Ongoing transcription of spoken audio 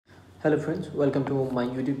Hello friends, welcome to my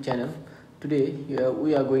YouTube channel. Today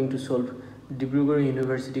we are going to solve Dibrugarh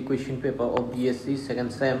University question paper of BSc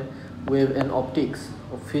second sem Wave and Optics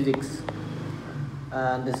of Physics,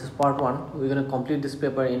 and this is part 1. We're going to complete this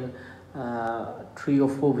paper in 3 or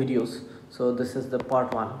 4 videos. So this is the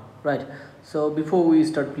part 1, right? So before we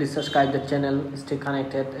start, please subscribe the channel, stay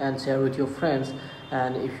connected and share with your friends,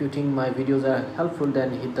 and if you think my videos are helpful, then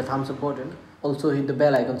hit the thumbs up button. Also hit the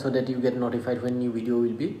bell icon so that you get notified when new video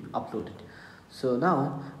will be uploaded. So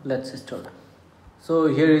now let's start. So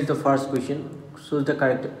here is the first question. Choose the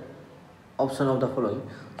correct option of the following.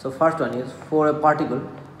 So first one is, for a particle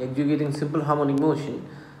executing simple harmonic motion,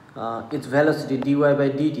 its velocity dy by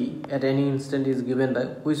dt at any instant is given by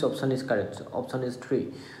which option is correct? So option is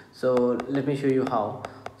 3. So let me show you how.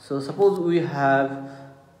 So suppose we have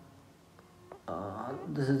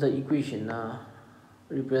this is the equation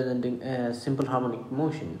representing a simple harmonic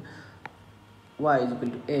motion. Y is equal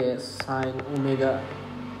to a sine omega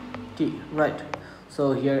t, right?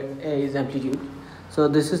 So here a is amplitude, so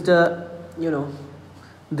this is the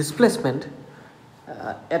displacement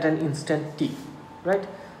at an instant t, right?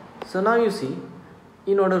 So now you see,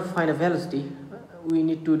 in order to find a velocity, we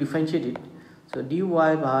need to differentiate it. So dy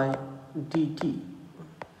by dt,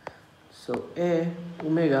 so a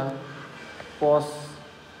omega cos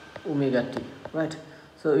omega t, right?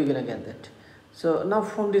 So we're gonna get that. So now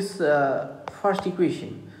from this first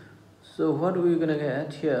equation, so what we're gonna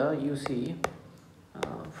get here, you see,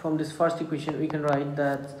 from this first equation we can write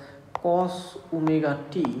that cos omega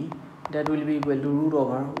t, that will be equal to root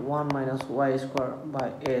over 1 minus y square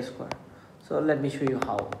by a square. So let me show you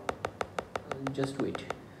how. Just wait.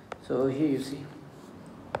 So here you see,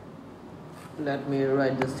 let me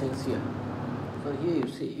write these things here. So here you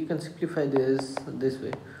see, you can simplify this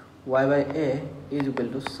way. Y by a is equal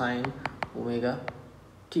to sine omega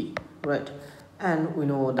t, right? And we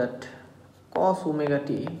know that cos omega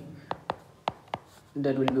t,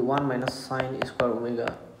 that will be 1 minus sine square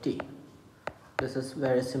omega t. This is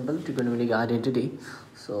very simple trigonometric identity.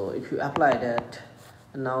 So if you apply that,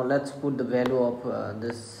 now let's put the value of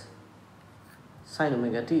this sine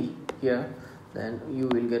omega t here, then you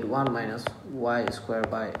will get 1 minus y square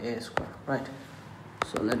by a square, right?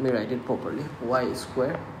 So let me write it properly, y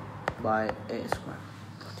square by a square.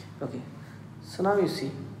 Okay, so now you see,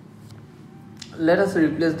 let us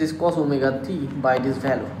replace this cos omega t by this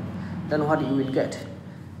value. Then what you will get?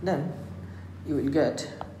 Then you will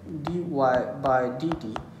get dy by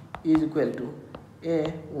dt is equal to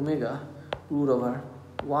a omega root over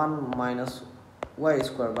 1 minus y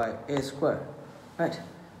square by a square, right?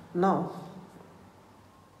 Now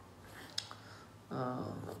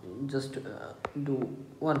just do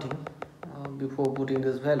one thing. Before putting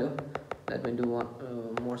this value, let me do one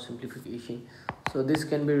more simplification. So this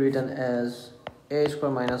can be written as a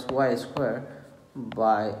square minus y square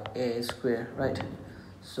by a square, right?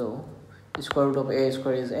 So the square root of a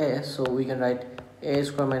square is a, so we can write a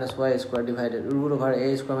square minus y square divided root over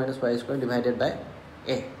a square minus y square divided by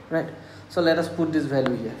a, right? So let us put this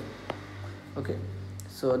value here. Okay,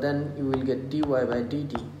 so then you will get dy by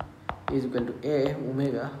dt is equal to a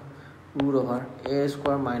omega root over a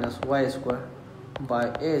square minus y square by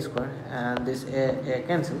a square, and this a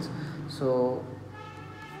cancels, so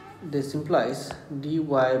this implies dy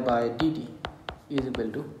by dt is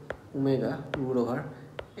equal to omega root over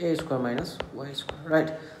a square minus y square,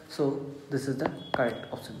 right? So this is the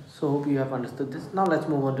correct option. So hope you have understood this. Now let's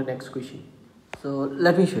move on to next question. So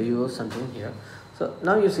let me show you something here. So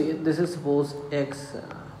now you see, this is suppose x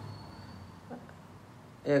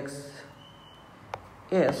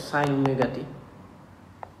as sine omega t.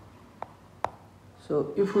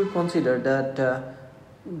 So if we consider that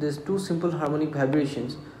these two simple harmonic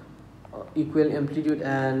vibrations equal amplitude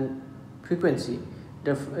and frequency,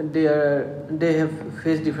 they have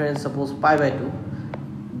phase difference, suppose pi by 2,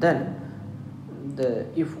 then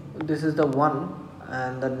if this is the one,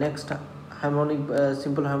 and the next harmonic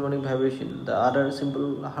simple harmonic vibration, the other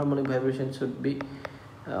simple harmonic vibration should be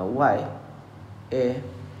y a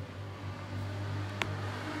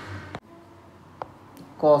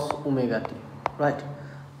cos omega t, right?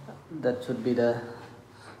 That should be the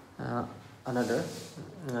another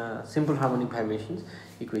simple harmonic vibrations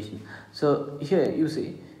equation. So here you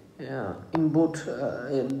see, in both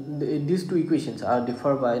these two equations are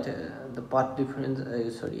differ by the path difference,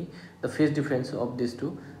 the phase difference of these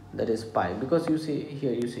two, that is pi, because you see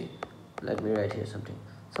here, you see, let me write here something.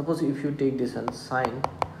 Suppose if you take this one, sine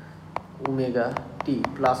omega t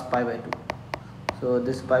plus pi by 2, so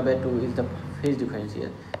this pi by 2 is the phase difference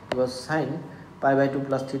here, because sine pi by 2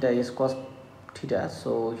 plus theta is cos theta,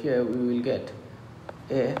 so here we will get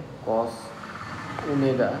a cos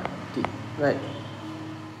omega t, right?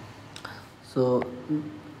 So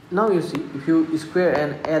now you see, if you square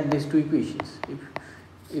and add these two equations,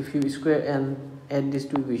 if you square and add these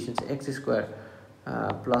two equations, x square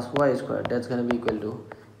plus y square, that's going to be equal to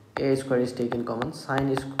a square is taken common,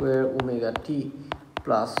 sine square omega t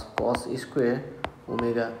plus cos square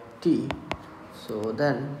omega t. So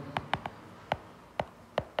then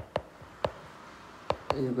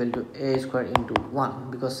is equal to a square into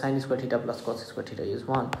 1, because sine square theta plus cos square theta is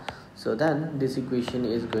 1. So then this equation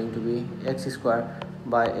is going to be x square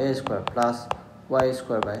by a square plus y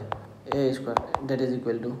square by a square, that is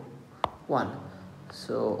equal to 1.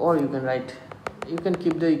 So, or you can write, you can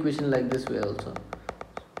keep the equation like this way also,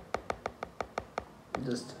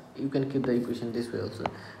 just you can keep the equation this way also.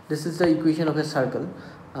 This is the equation of a circle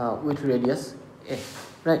with radius a,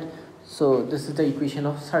 right? So this is the equation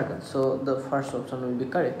of circle. So the first option will be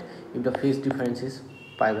correct if the phase difference is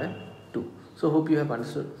pi by 2. So hope you have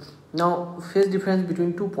understood. Now phase difference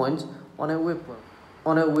between 2 points on a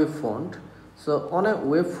wavefront. So on a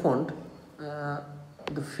wavefront,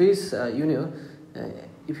 the phase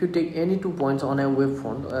if you take any 2 points on a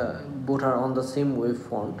wavefront, both are on the same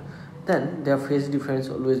wavefront, then their phase difference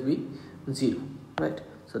always be 0, right?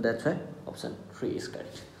 So that's why option 3 is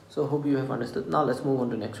correct. So hope you have understood. Now let's move on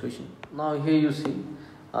to next question. Now here you see,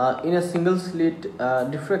 in a single slit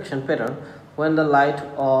diffraction pattern, when the light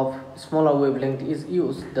of smaller wavelength is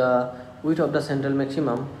used, the width of the central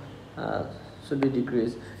maximum should be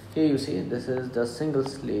decreased. Here you see, this is the single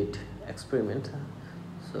slit experiment.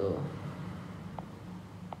 So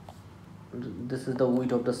this is the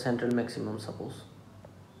width of the central maximum, suppose.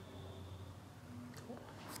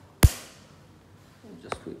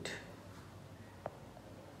 Just wait.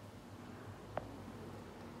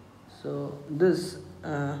 So this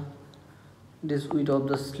width of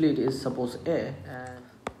the slit is suppose a,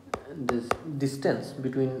 and this distance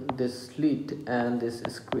between this slit and this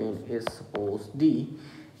screen is suppose d.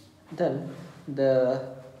 Then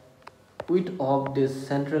the width of this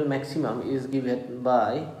central maximum is given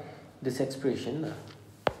by this expression,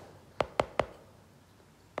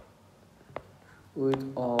 width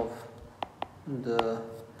of the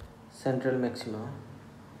central maximum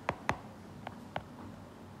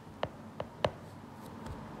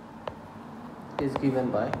is given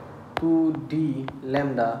by 2d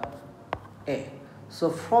lambda a. So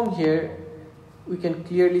from here we can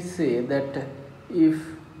clearly say that if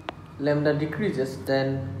lambda decreases,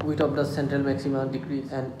 then width of the central maxima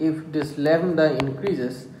decreases, and if this lambda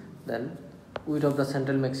increases, then width of the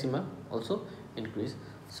central maxima also increase.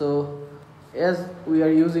 So as we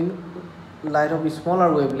are using light of a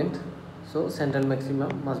smaller wavelength, so central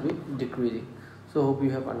maxima must be decreasing. So hope you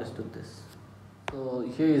have understood this. So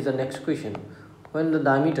here is the next question. When the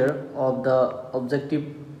diameter of the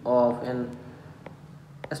objective of an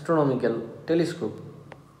astronomical telescope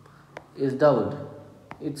is doubled,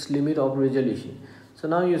 its limit of resolution. So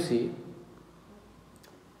now you see,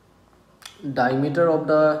 diameter of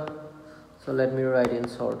the, so let me write in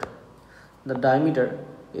short, the diameter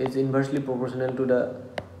is inversely proportional to the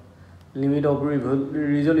limit of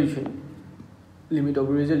resolution.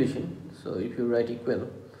 So if you write equal,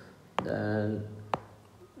 then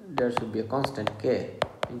there should be a constant k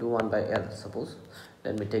into 1 by L, suppose.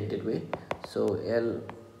 Let me take that way. So L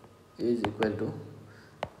is equal to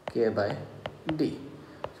k by d.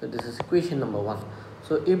 So this is equation number 1.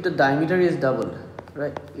 So if the diameter is doubled,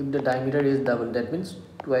 right, if the diameter is doubled, that means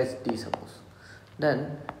twice d, suppose,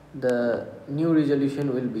 then the new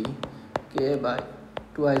resolution will be k by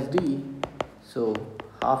twice d. So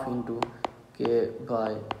half into k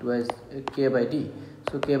by twice k by d.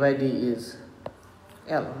 So k by d is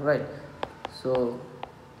L, right? So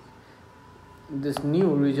this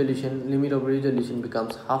new resolution, limit of resolution,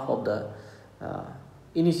 becomes half of the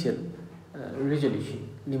initial resolution,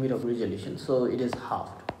 limit of resolution. So it is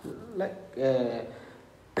halved, like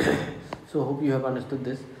so hope you have understood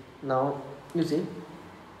this. Now you see,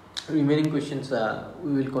 remaining questions,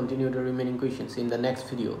 we will continue the remaining questions in the next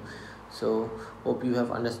video. So hope you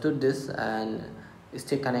have understood this, and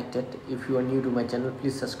stay connected. If you are new to my channel,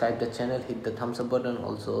 please subscribe the channel, hit the thumbs up button,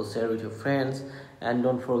 also share with your friends, and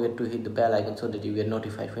don't forget to hit the bell icon so that you get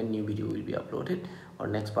notified when new video will be uploaded or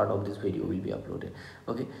next part of this video will be uploaded.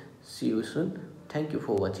 Okay, see you soon. Thank you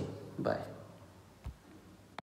for watching. Bye.